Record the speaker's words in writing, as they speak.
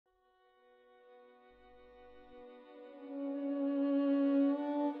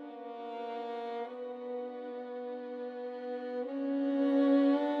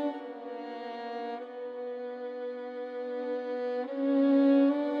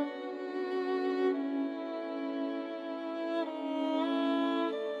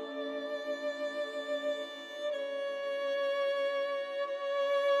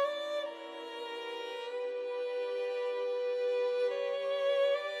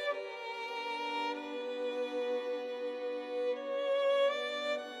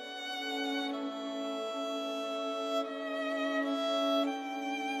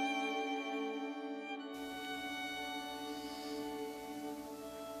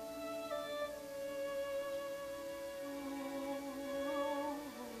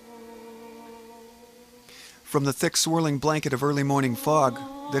From the thick swirling blanket of early morning fog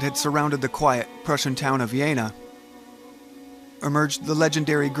that had surrounded the quiet Prussian town of Jena emerged the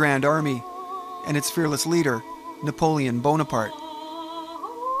legendary Grand Army and its fearless leader, Napoleon Bonaparte.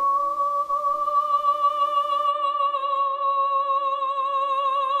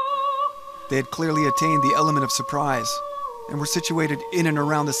 They had clearly attained the element of surprise and were situated in and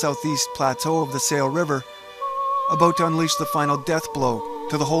around the southeast plateau of the Saale River, about to unleash the final death blow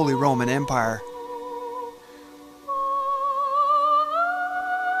to the Holy Roman Empire.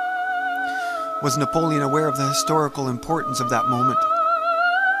 Was Napoleon aware of the historical importance of that moment?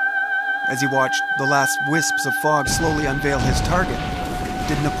 As he watched the last wisps of fog slowly unveil his target,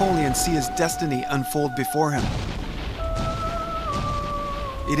 did Napoleon see his destiny unfold before him?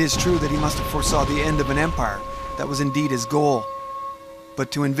 It is true that he must have foresaw the end of an empire. That was indeed his goal. But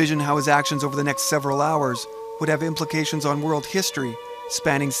to envision how his actions over the next several hours would have implications on world history,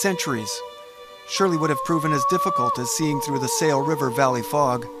 spanning centuries, surely would have proven as difficult as seeing through the Saale River Valley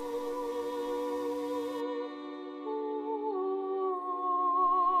fog.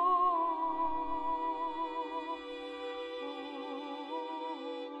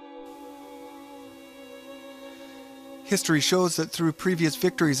 History shows that through previous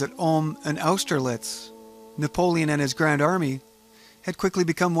victories at Ulm and Austerlitz, Napoleon and his Grand Army had quickly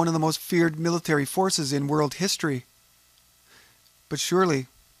become one of the most feared military forces in world history. But surely,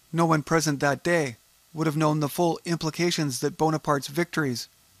 no one present that day would have known the full implications that Bonaparte's victories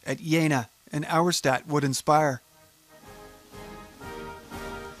at Jena and Auerstedt would inspire.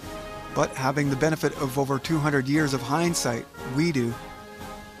 But having the benefit of over 200 years of hindsight, we do.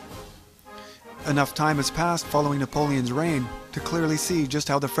 Enough time has passed following Napoleon's reign to clearly see just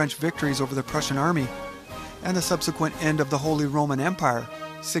how the French victories over the Prussian army and the subsequent end of the Holy Roman Empire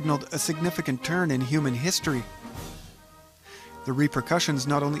signaled a significant turn in human history. The repercussions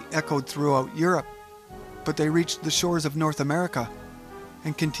not only echoed throughout Europe, but they reached the shores of North America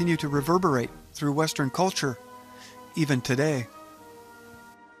and continue to reverberate through Western culture, even today.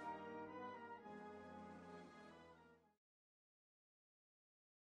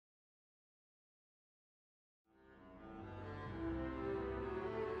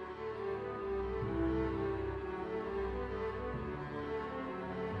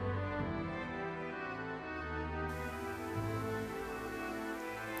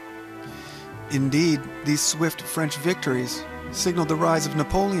 Indeed, these swift French victories signaled the rise of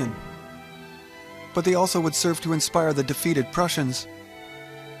Napoleon, but they also would serve to inspire the defeated Prussians.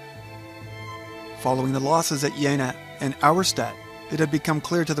 Following the losses at Jena and Auerstedt, it had become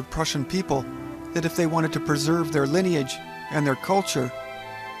clear to the Prussian people that if they wanted to preserve their lineage and their culture,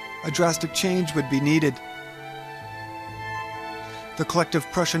 a drastic change would be needed. The collective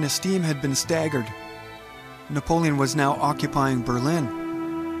Prussian esteem had been staggered. Napoleon was now occupying Berlin,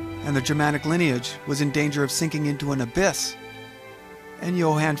 and the Germanic lineage was in danger of sinking into an abyss. And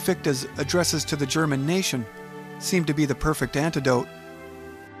Johann Fichte's addresses to the German nation seemed to be the perfect antidote.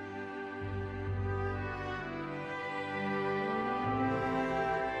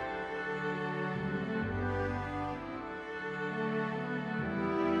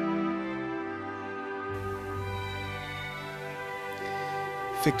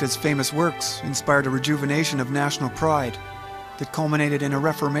 Fichte's famous works inspired a rejuvenation of national pride that culminated in a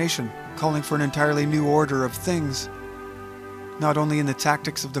reformation calling for an entirely new order of things, not only in the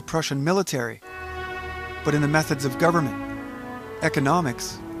tactics of the Prussian military, but in the methods of government,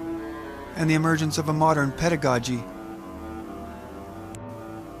 economics, and the emergence of a modern pedagogy.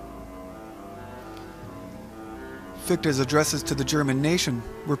 Fichte's addresses to the German nation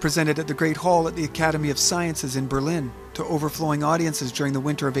were presented at the Great Hall at the Academy of Sciences in Berlin to overflowing audiences during the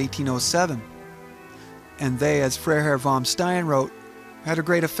winter of 1807. And they, as Freiherr von Stein wrote, had a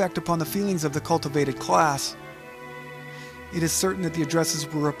great effect upon the feelings of the cultivated class. It is certain that the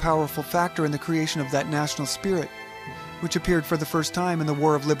addresses were a powerful factor in the creation of that national spirit, which appeared for the first time in the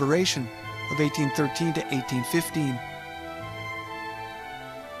War of Liberation of 1813 to 1815.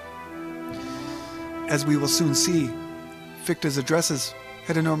 As we will soon see, Fichte's addresses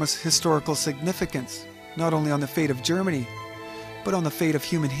had enormous historical significance, not only on the fate of Germany, but on the fate of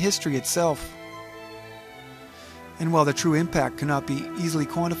human history itself. And while the true impact cannot be easily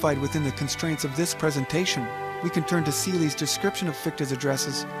quantified within the constraints of this presentation, we can turn to Seeley's description of Fichte's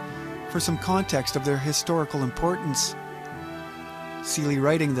addresses for some context of their historical importance. Seeley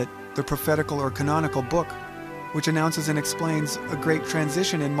writing that the prophetical or canonical book, which announces and explains a great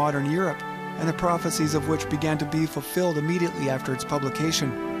transition in modern Europe, and the prophecies of which began to be fulfilled immediately after its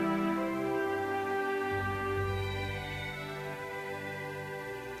publication.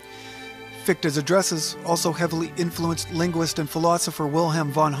 Fichte's addresses also heavily influenced linguist and philosopher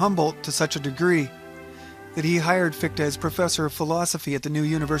Wilhelm von Humboldt to such a degree that he hired Fichte as professor of philosophy at the new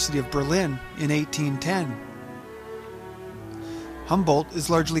University of Berlin in 1810. Humboldt is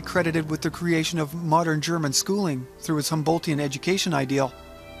largely credited with the creation of modern German schooling through his Humboldtian education ideal,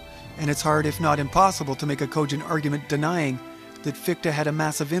 and it's hard, if not impossible, to make a cogent argument denying that Fichte had a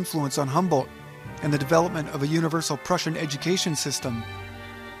massive influence on Humboldt and the development of a universal Prussian education system.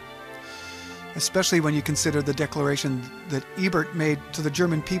 Especially when you consider the declaration that Ebert made to the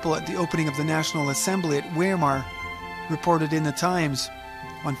German people at the opening of the National Assembly at Weimar, reported in the Times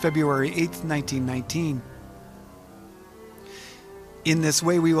on February 8, 1919. In this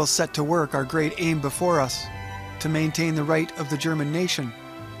way we will set to work our great aim before us, to maintain the right of the German nation,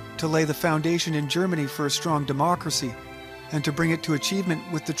 to lay the foundation in Germany for a strong democracy, and to bring it to achievement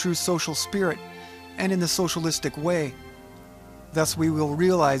with the true social spirit and in the socialistic way. Thus we will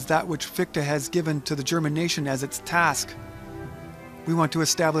realize that which Fichte has given to the German nation as its task. We want to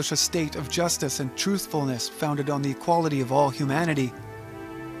establish a state of justice and truthfulness founded on the equality of all humanity.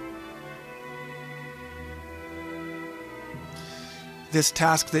 This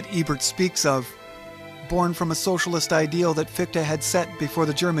task that Ebert speaks of, born from a socialist ideal that Fichte had set before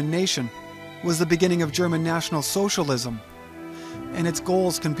the German nation, was the beginning of German National Socialism, and its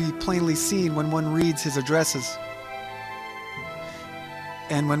goals can be plainly seen when one reads his addresses.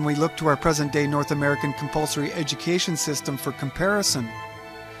 And when we look to our present-day North American compulsory education system for comparison,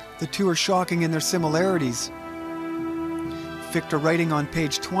 the two are shocking in their similarities. Fichte writing on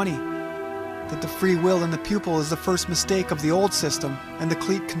page 20 that the free will in the pupil is the first mistake of the old system and the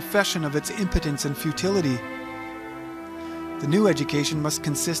complete confession of its impotence and futility. The new education must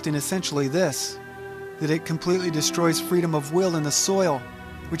consist in essentially this, that it completely destroys freedom of will in the soil,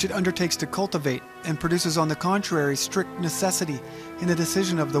 which it undertakes to cultivate, and produces on the contrary strict necessity in the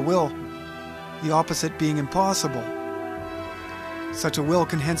decision of the will, the opposite being impossible. Such a will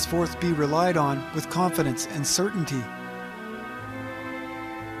can henceforth be relied on with confidence and certainty.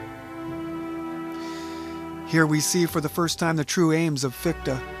 Here we see for the first time the true aims of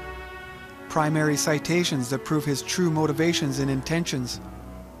Fichte, primary citations that prove his true motivations and intentions.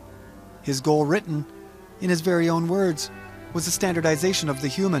 His goal written, in his very own words, was the standardization of the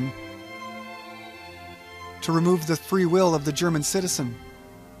human, to remove the free will of the German citizen,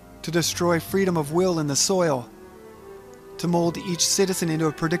 to destroy freedom of will in the soil, to mold each citizen into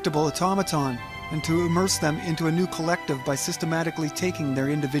a predictable automaton, and to immerse them into a new collective by systematically taking their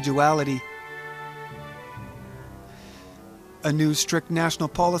individuality. A new strict national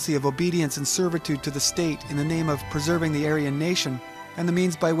policy of obedience and servitude to the state in the name of preserving the Aryan nation, and the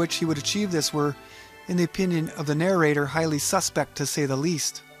means by which he would achieve this were, in the opinion of the narrator, highly suspect to say the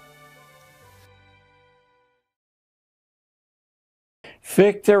least.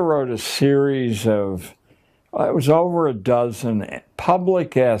 Fichte wrote a series of, it was over a dozen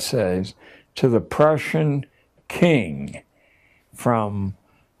public essays to the Prussian king from,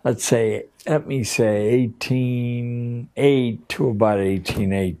 let me say 1808 to about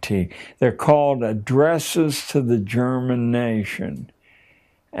 1818. They're called Addresses to the German Nation.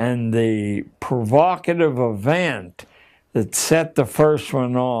 And the provocative event that set the first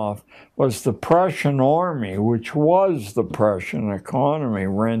one off was the Prussian army, which was the Prussian economy,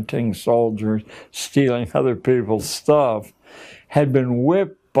 renting soldiers, stealing other people's stuff, had been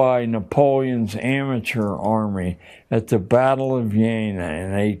whipped by Napoleon's amateur army at the Battle of Jena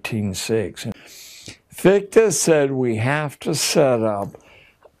in 1806. Fichte said we have to set up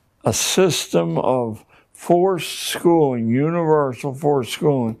a system of forced schooling, universal forced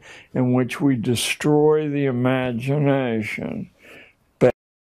schooling, in which we destroy the imagination.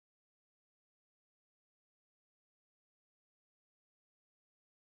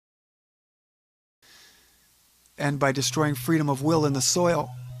 And by destroying freedom of will in the soil,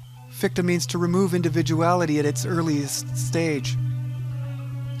 Fichte means to remove individuality at its earliest stage.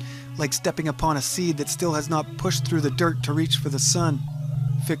 Like stepping upon a seed that still has not pushed through the dirt to reach for the sun,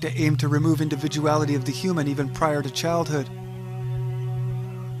 Fichte aimed to remove individuality of the human even prior to childhood.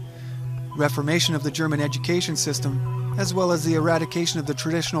 Reformation of the German education system, as well as the eradication of the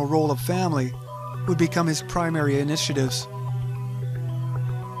traditional role of family, would become his primary initiatives.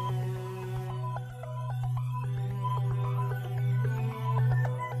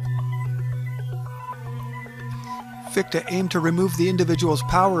 Fichte aimed to remove the individual's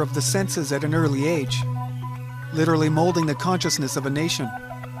power of the senses at an early age, literally molding the consciousness of a nation.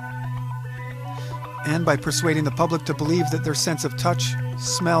 And by persuading the public to believe that their sense of touch,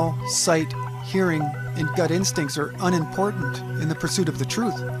 smell, sight, hearing, and gut instincts are unimportant in the pursuit of the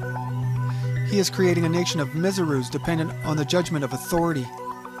truth, he is creating a nation of miseroos dependent on the judgment of authority.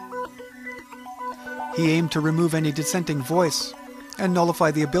 He aimed to remove any dissenting voice and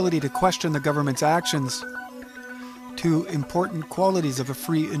nullify the ability to question the government's actions two important qualities of a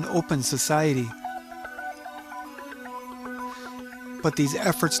free and open society. But these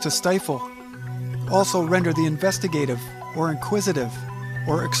efforts to stifle also render the investigative or inquisitive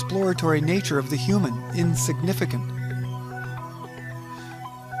or exploratory nature of the human insignificant.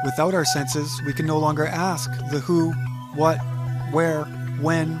 Without our senses, we can no longer ask the who, what, where,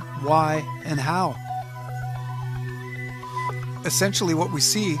 when, why, and how. Essentially, what we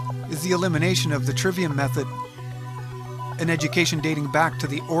see is the elimination of the trivium method, an education dating back to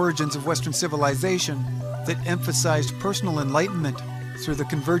the origins of Western civilization that emphasized personal enlightenment through the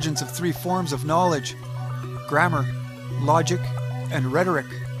convergence of three forms of knowledge: grammar, logic, and rhetoric.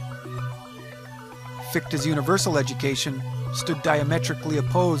 Fichte's universal education stood diametrically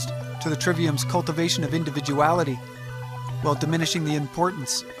opposed to the trivium's cultivation of individuality, while diminishing the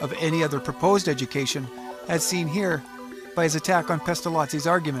importance of any other proposed education, as seen here by his attack on Pestalozzi's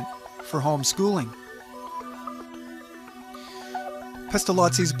argument for homeschooling.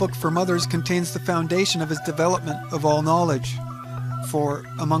 Pestalozzi's book for mothers contains the foundation of his development of all knowledge, for,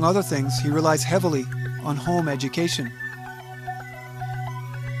 among other things, he relies heavily on home education.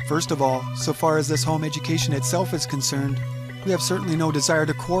 First of all, so far as this home education itself is concerned, we have certainly no desire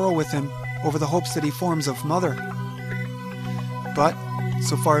to quarrel with him over the hopes that he forms of mother. But,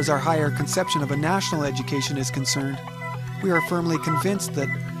 so far as our higher conception of a national education is concerned, we are firmly convinced that,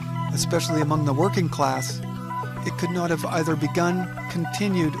 especially among the working class, it could not have either begun,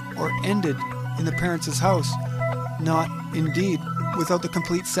 continued, or ended in the parents' house, not, indeed, without the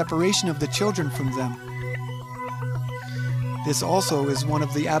complete separation of the children from them. This also is one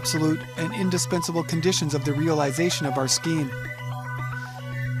of the absolute and indispensable conditions of the realization of our scheme.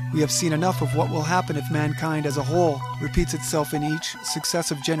 We have seen enough of what will happen if mankind as a whole repeats itself in each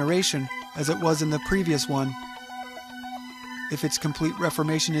successive generation as it was in the previous one. If its complete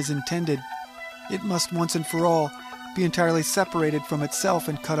reformation is intended, it must once and for all be entirely separated from itself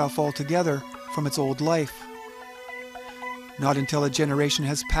and cut off altogether from its old life. Not until a generation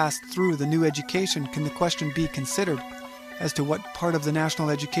has passed through the new education can the question be considered as to what part of the national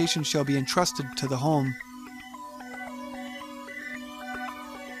education shall be entrusted to the home.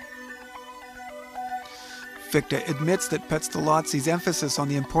 Fichte admits that Pestalozzi's emphasis on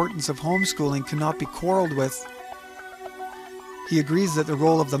the importance of homeschooling cannot be quarreled with. He agrees that the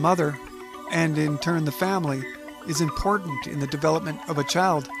role of the mother, and in turn the family, is important in the development of a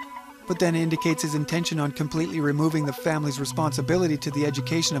child, but then indicates his intention on completely removing the family's responsibility to the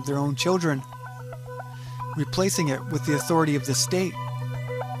education of their own children, replacing it with the authority of the state.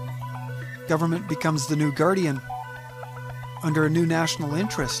 Government becomes the new guardian, under a new national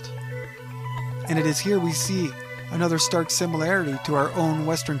interest. And it is here we see another stark similarity to our own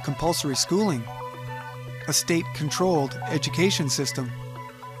Western compulsory schooling, a state-controlled education system.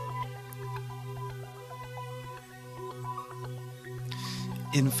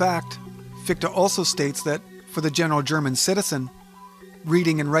 In fact, Fichte also states that, for the general German citizen,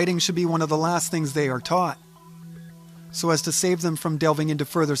 reading and writing should be one of the last things they are taught, so as to save them from delving into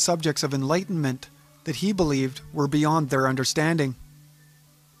further subjects of enlightenment that he believed were beyond their understanding.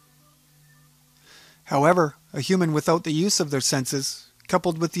 However, a human without the use of their senses,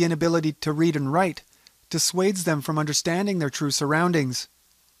 coupled with the inability to read and write, dissuades them from understanding their true surroundings.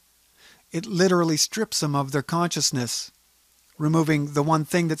 It literally strips them of their consciousness, removing the one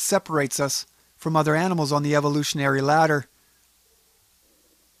thing that separates us from other animals on the evolutionary ladder.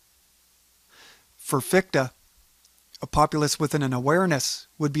 For Fichte, a populace within an awareness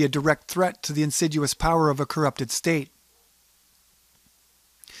would be a direct threat to the insidious power of a corrupted state.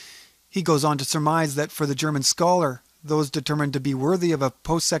 He goes on to surmise that for the German scholar, those determined to be worthy of a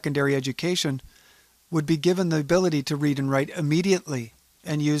post-secondary education would be given the ability to read and write immediately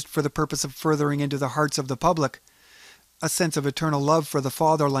and used for the purpose of furthering into the hearts of the public a sense of eternal love for the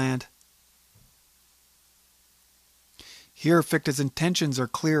fatherland. Here Fichte's intentions are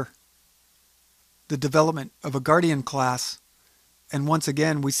clear. The development of a guardian class, and once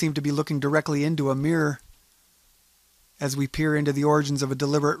again we seem to be looking directly into a mirror. As we peer into the origins of a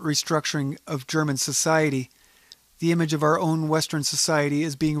deliberate restructuring of German society, the image of our own Western society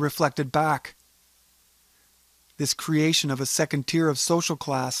is being reflected back. This creation of a second tier of social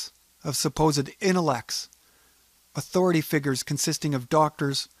class, of supposed intellects, authority figures consisting of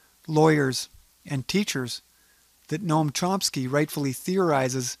doctors, lawyers, and teachers, that Noam Chomsky rightfully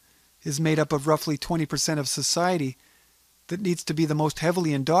theorizes is made up of roughly 20% of society that needs to be the most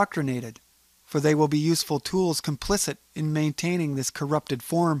heavily indoctrinated, for they will be useful tools complicit in maintaining this corrupted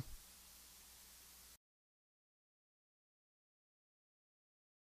form.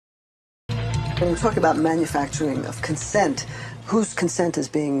 When you talk about manufacturing of consent, whose consent is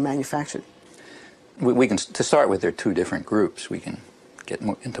being manufactured? we can, to start with, there are two different groups. We can get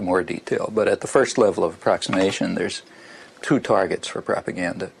into more detail, but at the first level of approximation, there's two targets for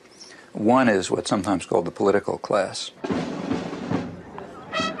propaganda. One is what's sometimes called the political class.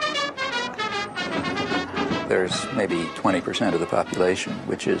 There's maybe 20% of the population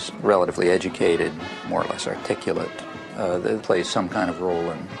which is relatively educated, more or less articulate. They play some kind of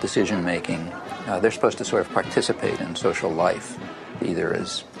role in decision-making. They're supposed to sort of participate in social life, either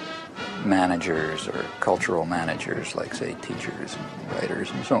as managers or cultural managers, like, say, teachers and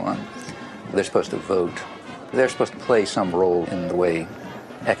writers and so on. They're supposed to vote. They're supposed to play some role in the way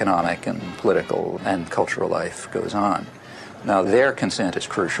economic and political and cultural life goes on. Now, their consent is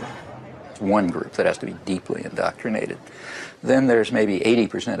crucial. It's one group that has to be deeply indoctrinated. Then there's maybe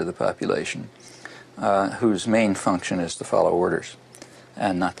 80% of the population whose main function is to follow orders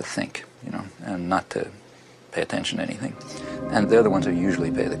and not to think, you know, and not to pay attention to anything. And they're the ones who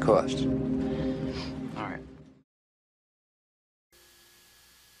usually pay the costs. All right.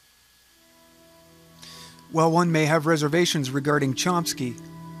 While one may have reservations regarding Chomsky,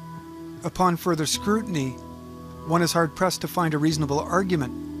 upon further scrutiny, one is hard-pressed to find a reasonable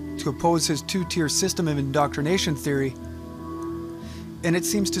argument to oppose his two-tier system of indoctrination theory, and it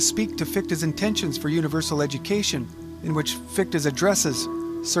seems to speak to Fichte's intentions for universal education, in which Fichte's addresses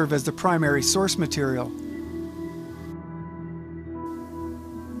serve as the primary source material.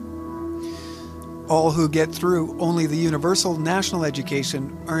 All who get through only the universal national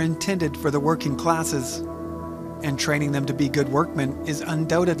education are intended for the working classes, and training them to be good workmen is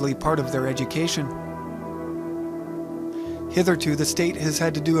undoubtedly part of their education. Hitherto, the state has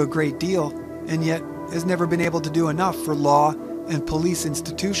had to do a great deal, and yet has never been able to do enough for law and police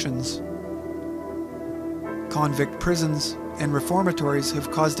institutions. Convict prisons and reformatories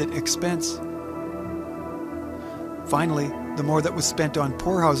have caused it expense. Finally, the more that was spent on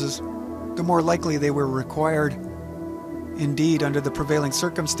poorhouses, the more likely they were required. Indeed, under the prevailing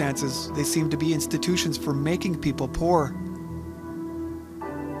circumstances, they seem to be institutions for making people poor.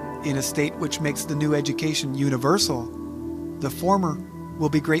 In a state which makes the new education universal, the former will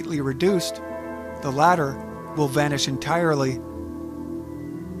be greatly reduced, the latter will vanish entirely.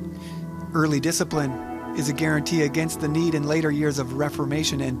 Early discipline is a guarantee against the need in later years of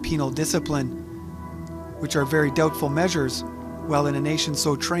reformation and penal discipline, which are very doubtful measures, while in a nation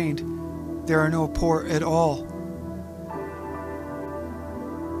so trained, there are no poor at all.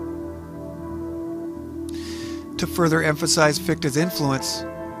 To further emphasize Fichte's influence,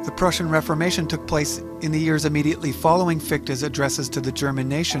 the Prussian Reformation took place in the years immediately following Fichte's addresses to the German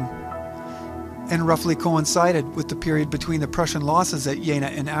nation, and roughly coincided with the period between the Prussian losses at Jena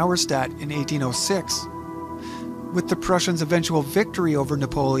and Auerstadt in 1806, with the Prussians' eventual victory over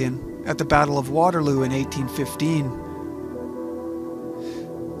Napoleon at the Battle of Waterloo in 1815.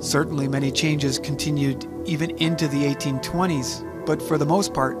 Certainly many changes continued even into the 1820s, but for the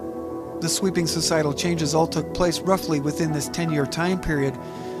most part, the sweeping societal changes all took place roughly within this 10-year time period,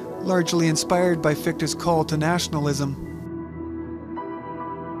 largely inspired by Fichte's call to nationalism.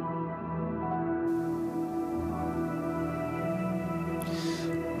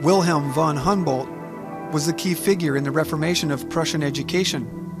 Wilhelm von Humboldt was the key figure in the reformation of Prussian education,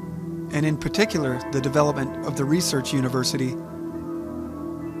 and in particular the development of the research university.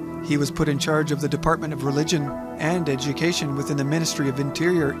 He was put in charge of the Department of Religion and Education within the Ministry of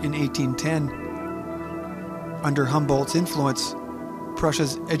Interior in 1810. Under Humboldt's influence,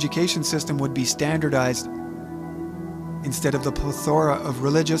 Prussia's education system would be standardized. Instead of the plethora of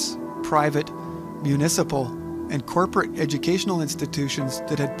religious, private, municipal, and corporate educational institutions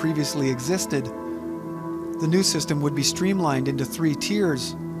that had previously existed, the new system would be streamlined into 3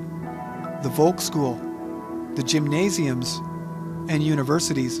 tiers: the Volksschule, the gymnasiums, and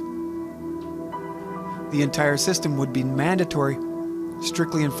universities. The entire system would be mandatory,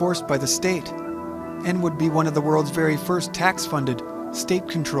 strictly enforced by the state, and would be one of the world's very first tax-funded,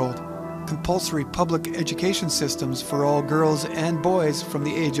 state-controlled, compulsory public education systems for all girls and boys from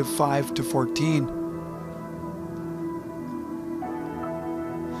the age of 5 to 14.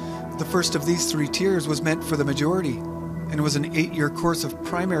 The first of these 3 tiers was meant for the majority, and was an 8-year course of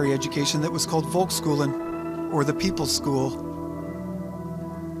primary education that was called Volksschulen, or the People's School.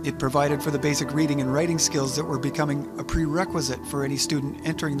 It provided for the basic reading and writing skills that were becoming a prerequisite for any student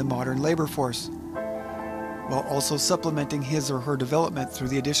entering the modern labor force, while also supplementing his or her development through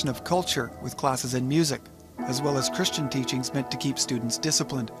the addition of culture with classes in music, as well as Christian teachings meant to keep students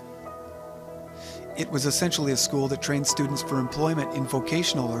disciplined. It was essentially a school that trained students for employment in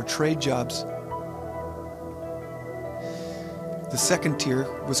vocational or trade jobs. The second tier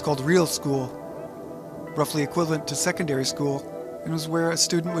was called Real School, roughly equivalent to secondary school, and was where a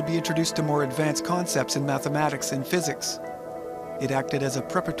student would be introduced to more advanced concepts in mathematics and physics. It acted as a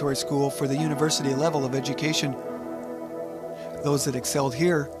preparatory school for the university level of education. Those that excelled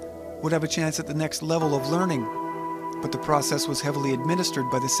here would have a chance at the next level of learning, but the process was heavily administered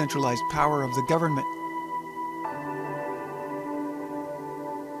by the centralized power of the government.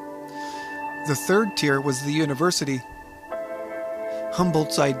 The third tier was the university.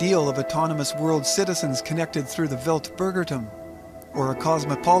 Humboldt's ideal of autonomous world citizens connected through the Weltbürgertum, or a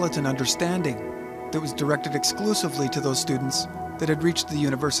cosmopolitan understanding that was directed exclusively to those students that had reached the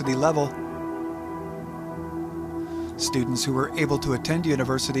university level. Students who were able to attend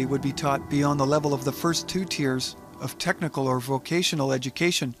university would be taught beyond the level of the first two tiers of technical or vocational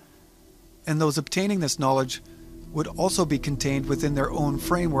education, and those obtaining this knowledge would also be contained within their own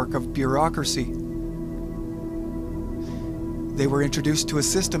framework of bureaucracy. They were introduced to a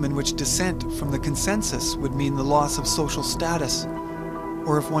system in which dissent from the consensus would mean the loss of social status,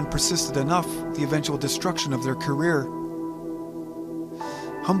 or if one persisted enough, the eventual destruction of their career.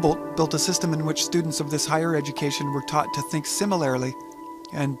 Humboldt built a system in which students of this higher education were taught to think similarly,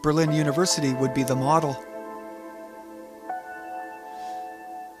 and Berlin University would be the model.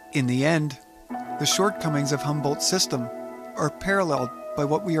 In the end, the shortcomings of Humboldt's system are paralleled by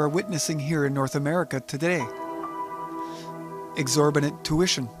what we are witnessing here in North America today. Exorbitant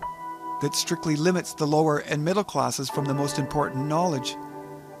tuition that strictly limits the lower and middle classes from the most important knowledge,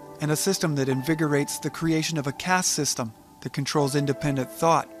 and a system that invigorates the creation of a caste system that controls independent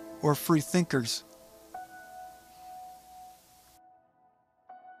thought or free thinkers.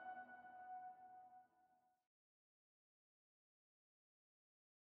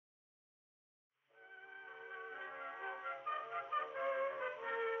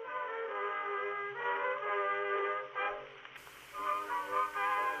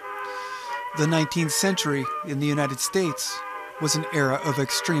 The 19th century in the United States was an era of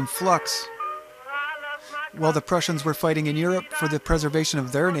extreme flux. While the Prussians were fighting in Europe for the preservation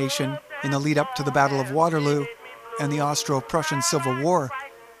of their nation in the lead-up to the Battle of Waterloo and the Austro-Prussian Civil War,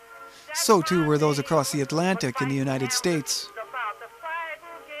 so too were those across the Atlantic in the United States.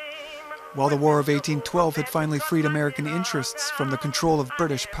 While the War of 1812 had finally freed American interests from the control of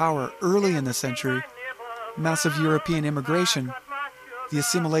British power early in the century, massive European immigration, the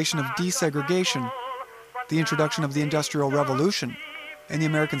assimilation of desegregation, the introduction of the Industrial Revolution, and the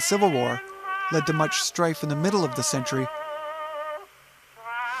American Civil War led to much strife in the middle of the century.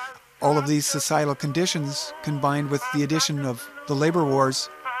 All of these societal conditions, combined with the addition of the labor wars,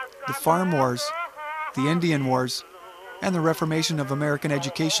 the farm wars, the Indian wars, and the reformation of American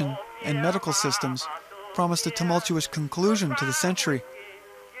education and medical systems, promised a tumultuous conclusion to the century.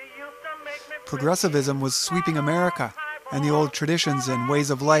 Progressivism was sweeping America, and the old traditions and ways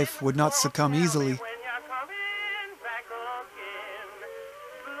of life would not succumb easily.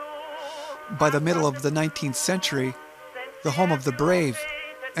 By the middle of the 19th century, the home of the brave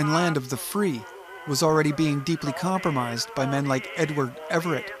and land of the free was already being deeply compromised by men like Edward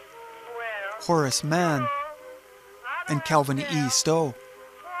Everett, Horace Mann, and Calvin E. Stowe.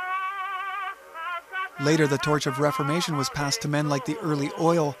 Later, the torch of Reformation was passed to men like the early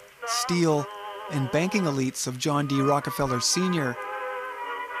oil, steel, and banking elites of John D. Rockefeller Sr.,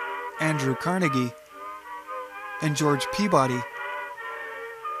 Andrew Carnegie, and George Peabody,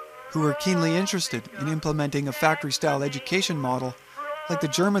 who were keenly interested in implementing a factory-style education model like the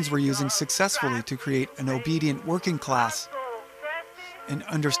Germans were using successfully to create an obedient working class. And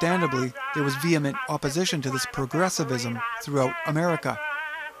understandably, there was vehement opposition to this progressivism throughout America.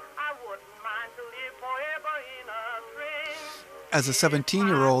 As a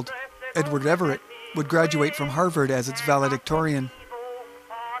 17-year-old, Edward Everett would graduate from Harvard as its valedictorian,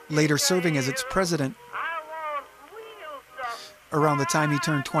 later serving as its president. Around the time he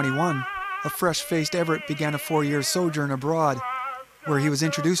turned 21, a fresh-faced Everett began a 4-year sojourn abroad, where he was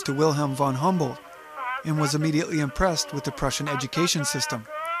introduced to Wilhelm von Humboldt and was immediately impressed with the Prussian education system.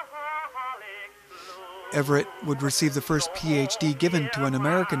 Everett would receive the first PhD given to an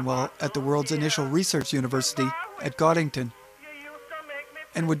American while at the world's initial research university at Göttingen,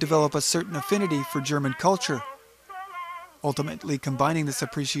 and would develop a certain affinity for German culture, ultimately combining this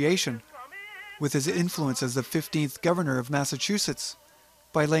appreciation with his influence as the 15th governor of Massachusetts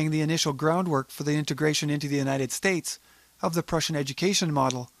by laying the initial groundwork for the integration into the United States of the Prussian education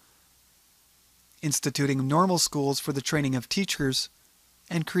model, instituting normal schools for the training of teachers,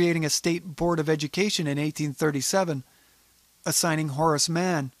 and creating a state board of education in 1837, assigning Horace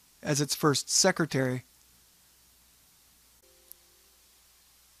Mann as its first secretary.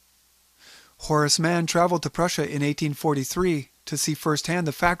 Horace Mann traveled to Prussia in 1843 to see firsthand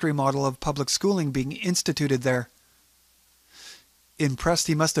the factory model of public schooling being instituted there. Impressed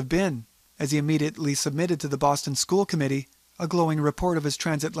he must have been, as he immediately submitted to the Boston School Committee a glowing report of his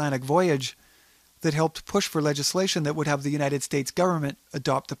transatlantic voyage that helped push for legislation that would have the United States government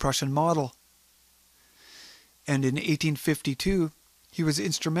adopt the Prussian model. And in 1852, he was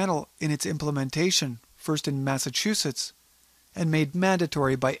instrumental in its implementation, first in Massachusetts, and made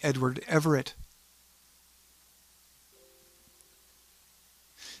mandatory by Edward Everett.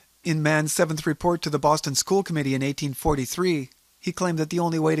 In Mann's seventh report to the Boston School Committee in 1843, he claimed that the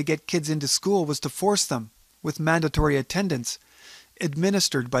only way to get kids into school was to force them, with mandatory attendance,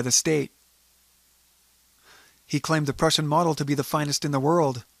 administered by the state. He claimed the Prussian model to be the finest in the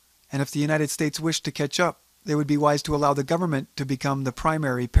world, and if the United States wished to catch up, they would be wise to allow the government to become the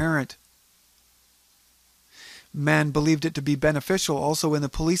primary parent. Mann believed it to be beneficial also in the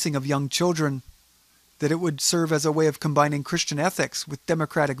policing of young children, that it would serve as a way of combining Christian ethics with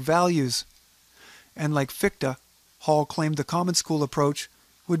democratic values. And like Fichte, Hall claimed the common school approach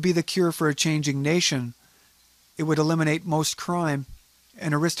would be the cure for a changing nation. It would eliminate most crime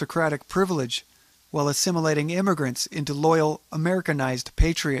and aristocratic privilege while assimilating immigrants into loyal, Americanized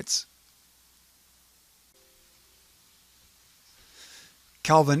patriots.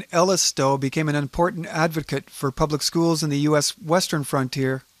 Calvin Ellis Stowe became an important advocate for public schools in the U.S. western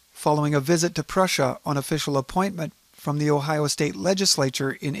frontier following a visit to Prussia on official appointment from the Ohio State Legislature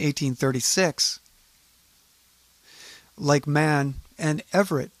in 1836. Like Mann and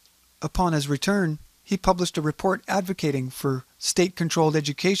Everett, upon his return, he published a report advocating for state-controlled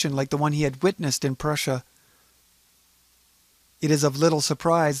education like the one he had witnessed in Prussia. It is of little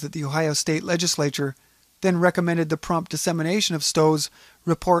surprise that the Ohio State Legislature then recommended the prompt dissemination of Stowe's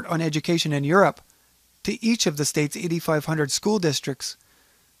report on education in Europe to each of the state's 8,500 school districts,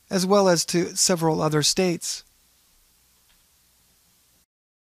 as well as to several other states.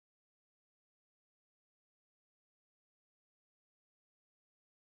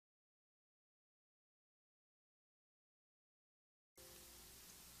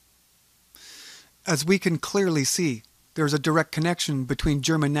 As we can clearly see, there is a direct connection between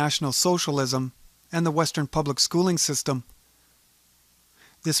German National Socialism and the Western public schooling system.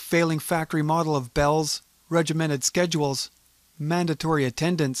 This failing factory model of bells, regimented schedules, mandatory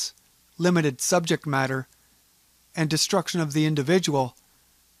attendance, limited subject matter, and destruction of the individual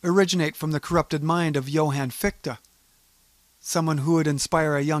originate from the corrupted mind of Johann Fichte, someone who would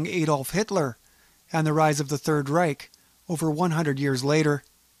inspire a young Adolf Hitler and the rise of the Third Reich over 100 years later.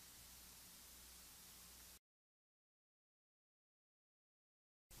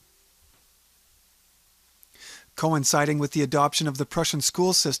 Coinciding with the adoption of the Prussian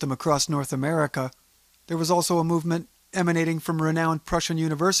school system across North America, there was also a movement emanating from renowned Prussian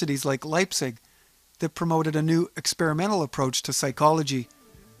universities like Leipzig that promoted a new experimental approach to psychology.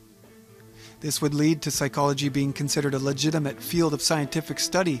 This would lead to psychology being considered a legitimate field of scientific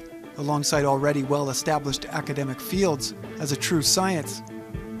study alongside already well-established academic fields as a true science.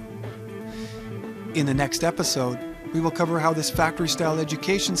 In the next episode, we will cover how this factory-style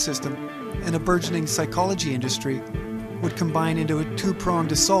education system and a burgeoning psychology industry would combine into a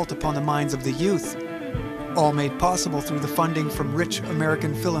two-pronged assault upon the minds of the youth, all made possible through the funding from rich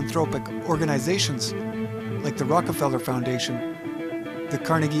American philanthropic organizations like the Rockefeller Foundation, the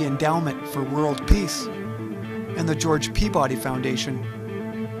Carnegie Endowment for World Peace, and the George Peabody Foundation.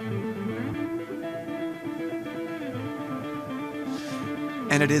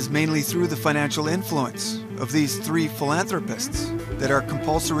 And it is mainly through the financial influence of these three philanthropists that our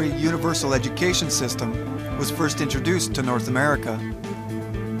compulsory universal education system was first introduced to North America.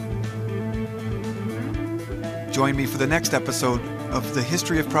 Join me for the next episode of The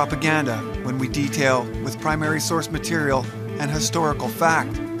History of Propaganda when we detail, with primary source material and historical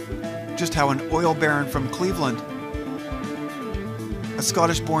fact, just how an oil baron from Cleveland, a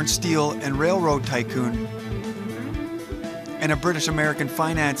Scottish-born steel and railroad tycoon, and a British-American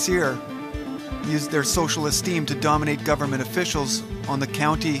financier used their social esteem to dominate government officials on the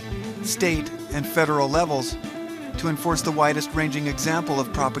county, state, and federal levels to enforce the widest-ranging example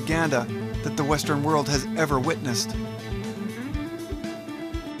of propaganda that the Western world has ever witnessed.